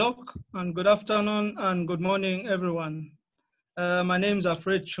much, Doc, and good afternoon and good morning, everyone. My name is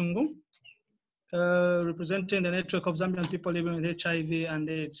Fred Chungu, representing the Network of Zambian People Living with HIV and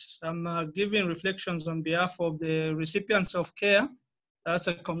AIDS. I'm giving reflections on behalf of the recipients of care, that's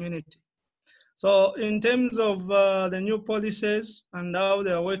a community. So in terms of the new policies and how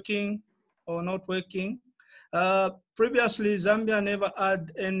they are working or not working, Previously, Zambia never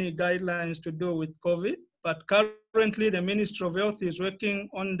had any guidelines to do with COVID, but currently the Ministry of Health is working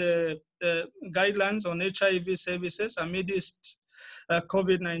on the guidelines on HIV services amidst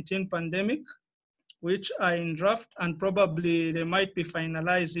COVID-19 pandemic, which are in draft and probably they might be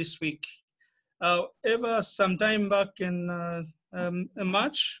finalized this week. However, sometime back in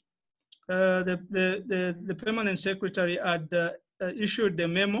March, the permanent secretary had issued a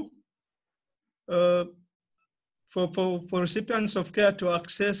memo for recipients of care to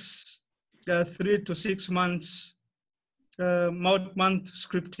access 3 to 6 months month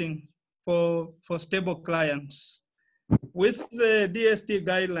scripting for stable clients. With the DSD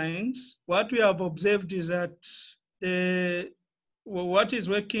guidelines, what we have observed is that what is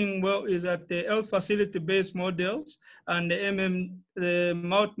working well is that the health facility-based models and the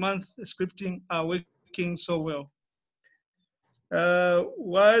month scripting are working so well.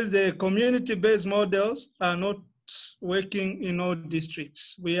 While the community-based models are not working in all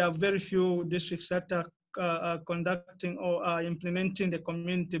districts. We have very few districts that are conducting or are implementing the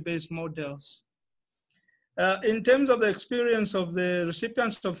community-based models. In terms of the experience of the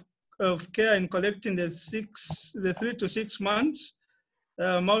recipients of care in collecting the 3 to 6 months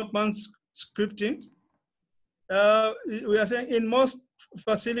month scripting, we are saying in most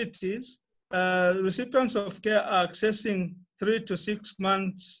facilities, recipients of care are accessing 3 to 6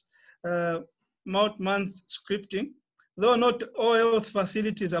 months month scripting, though not all health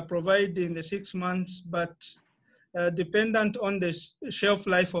facilities are providing the 6 months, but dependent on the shelf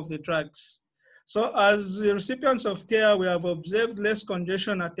life of the drugs. So as the recipients of care, we have observed less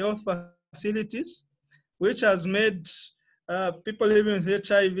congestion at health facilities, which has made people living with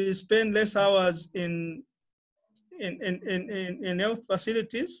HIV spend less hours in health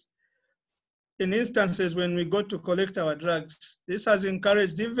facilities in instances when we go to collect our drugs. This has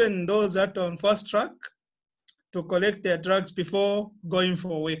encouraged even those that are on fast track to collect their drugs before going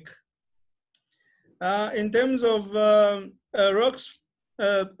for work. In terms of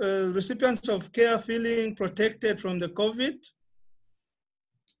recipients of care feeling protected from the COVID,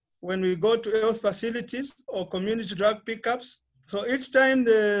 when we go to health facilities or community drug pickups, so each time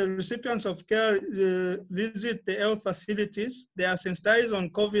the recipients of care visit the health facilities, they are sensitized on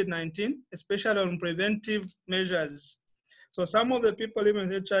COVID-19, especially on preventive measures. So some of the people living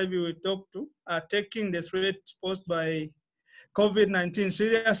with HIV we talk to are taking the threat posed by COVID-19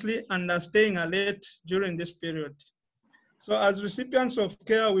 seriously and are staying alert during this period. So as recipients of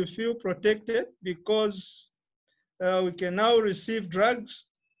care, we feel protected because we can now receive drugs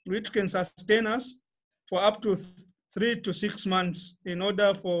which can sustain us for up to 3 to 6 months in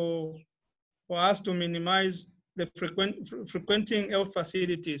order for us to minimize the frequenting health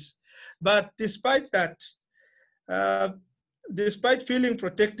facilities. But despite that, despite feeling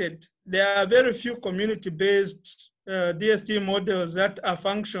protected, there are very few community-based DSD models that are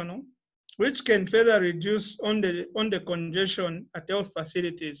functional, which can further reduce on the congestion at health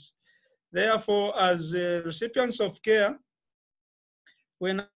facilities. Therefore, as recipients of care,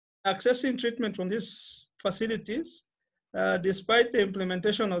 when accessing treatment from these facilities, despite the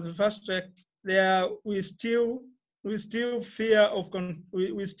implementation of the fast track, we still have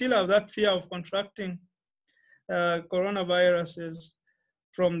that fear of contracting coronaviruses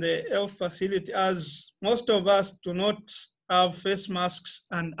from the health facility, as most of us do not have face masks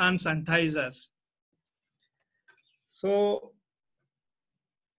and hand sanitizers. So,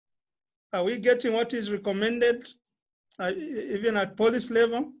 are we getting what is recommended, even at policy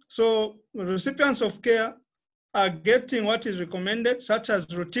level? So, recipients of care are getting what is recommended, such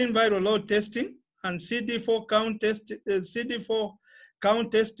as routine viral load testing and CD4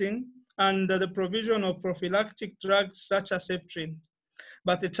 count testing, and the provision of prophylactic drugs such as Septrin.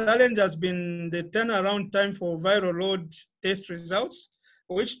 But the challenge has been the turnaround time for viral load test results,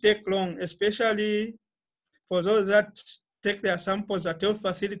 which take long, especially for those that take their samples at health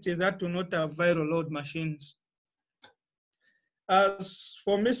facilities that do not have viral load machines. As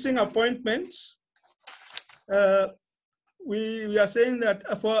for missing appointments, we are saying that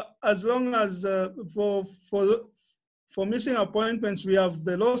for as long as for missing appointments, we have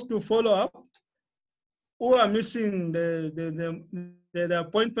the laws to follow up who are missing the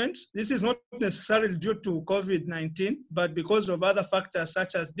appointments. This is not necessarily due to COVID-19, but because of other factors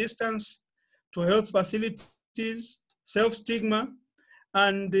such as distance to health facilities, self-stigma,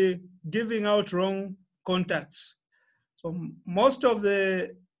 and giving out wrong contacts. So most of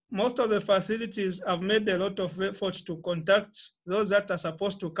the facilities have made a lot of efforts to contact those that are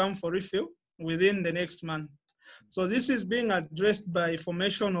supposed to come for refill within the next month. So this is being addressed by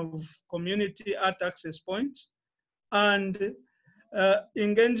formation of community at access points and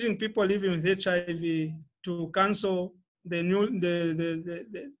engaging people living with HIV to cancel the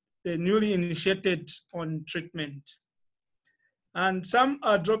newly initiated on treatment. And some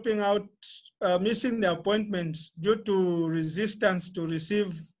are dropping out, missing the appointments due to resistance to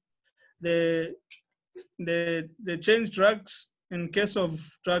receive the changed drugs in case of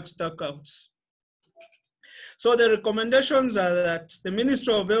drug stockouts. So the recommendations are that the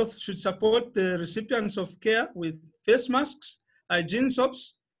Ministry of Health should support the recipients of care with face masks, hygiene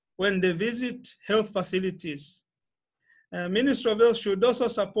soaps when they visit health facilities. Ministry of Health should also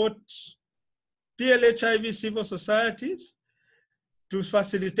support PLHIV civil societies to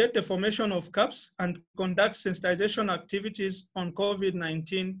facilitate the formation of CAPs and conduct sensitization activities on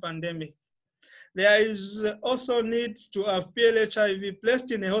COVID-19 pandemic. There is also need to have PLHIV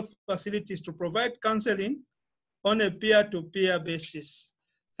placed in health facilities to provide counseling on a peer-to-peer basis.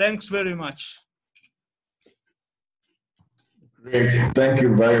 Thanks very much. Great, thank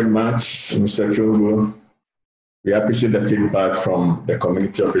you very much, Mr. Chungu. We appreciate the feedback from the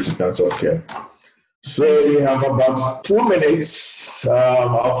community of recipients of care. So we have about 2 minutes.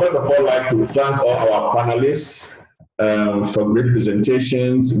 I'd first of all like to thank all our panelists for great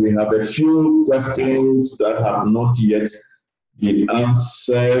presentations. We have a few questions that have not yet been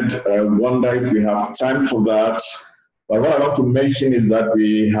answered. I wonder if we have time for that. But what I want to mention is that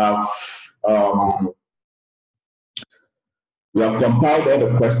we have compiled all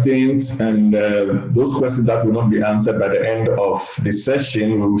the questions, and those questions that will not be answered by the end of the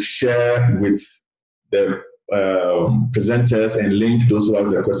session, we will share with the presenters and link those who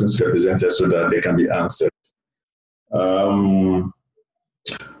ask the questions to the presenters so that they can be answered.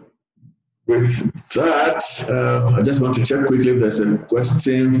 With that, I just want to check quickly if there's a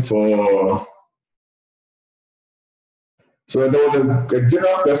question for. So there was a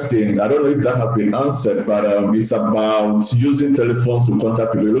general question. I don't know if that has been answered, but it's about using telephones to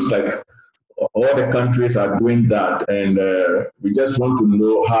contact people. It looks like all the countries are doing that, and we just want to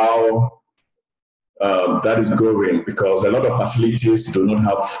know how that is going, because a lot of facilities do not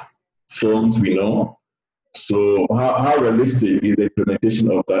have phones, we know. So how realistic is the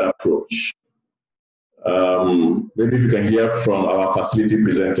implementation of that approach? Maybe if you can hear from our facility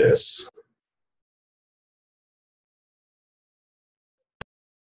presenters.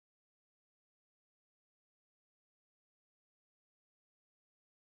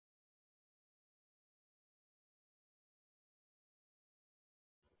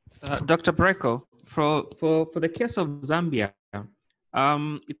 Dr. Breco, for the case of Zambia,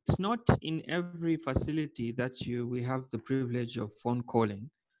 it's not in every facility that we have the privilege of phone calling.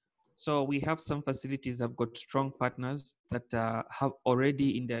 So we have some facilities that have got strong partners that have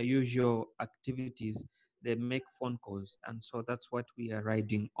already in their usual activities, they make phone calls. And so that's what we are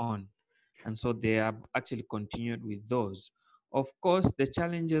riding on. And so they have actually continued with those. Of course, the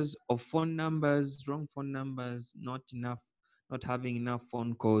challenges of phone numbers, wrong phone numbers, not having enough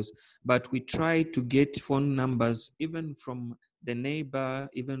phone calls, but we try to get phone numbers even from the neighbor,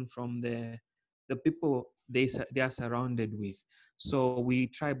 even from the people they are surrounded with. So we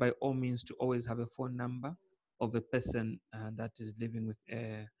try by all means to always have a phone number of a person that is living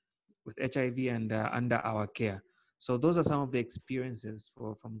with HIV and under our care. So those are some of the experiences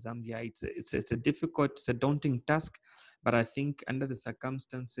from Zambia. It's a difficult, it's a daunting task, but I think under the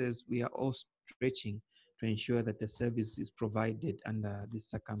circumstances, we are all stretching to ensure that the service is provided under these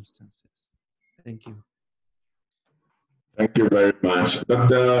circumstances. Thank you. Thank you very much.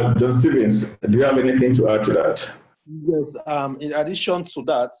 Dr. John Stevens, do you have anything to add to that? Yes, in addition to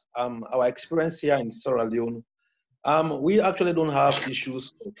that, our experience here in Sierra Leone, we actually don't have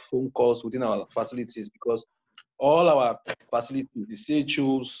issues of phone calls within our facilities, because all our facilities, the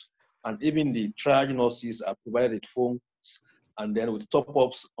CHOs, and even the triage nurses are provided phones, and then with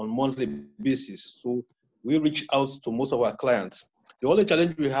top-ups on monthly basis. So we reach out to most of our clients. The only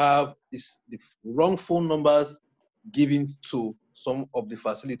challenge we have is the wrong phone numbers given to some of the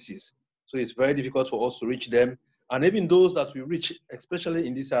facilities. So it's very difficult for us to reach them. And even those that we reach, especially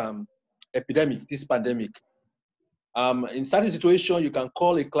in this epidemic, this pandemic, in certain situations, you can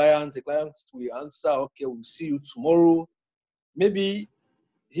call a client will answer, okay, we'll see you tomorrow. Maybe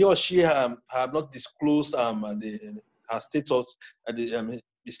he or she have not disclosed her status, the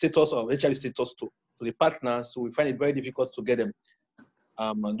status of HIV status to the partners, so we find it very difficult to get them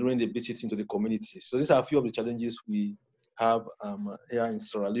during the visits into the community. So these are a few of the challenges we have here in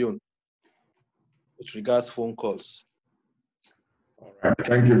Sierra Leone with regards to phone calls. All right.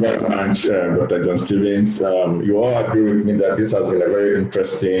 Thank you very much, Dr. John Stevens. You all agree with me that this has been a very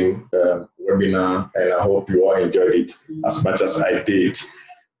interesting webinar, and I hope you all enjoyed it as much as I did.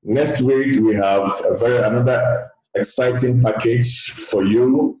 Next week, we have another exciting package for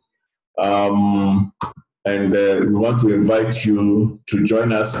you. And we want to invite you to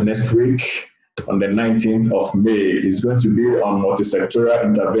join us next week on the 19th of May. It's going to be on multi-sectoral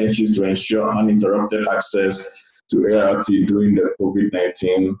interventions to ensure uninterrupted access to ART during the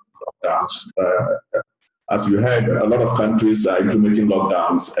COVID-19 lockdowns. As you heard, a lot of countries are implementing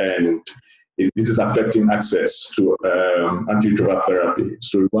lockdowns, and this is affecting access to antiretroviral therapy.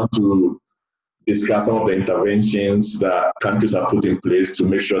 So we want to discuss some of the interventions that countries have put in place to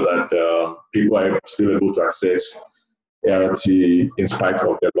make sure that people are still able to access ART in spite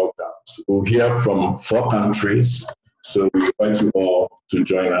of the lockdowns. We'll hear from 4 countries, so we invite you all to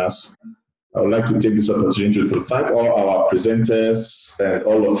join us. I would like to take this opportunity to thank all our presenters and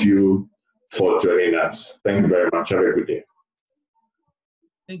all of you for joining us. Thank you very much. Have a good day.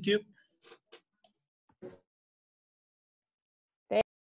 Thank you.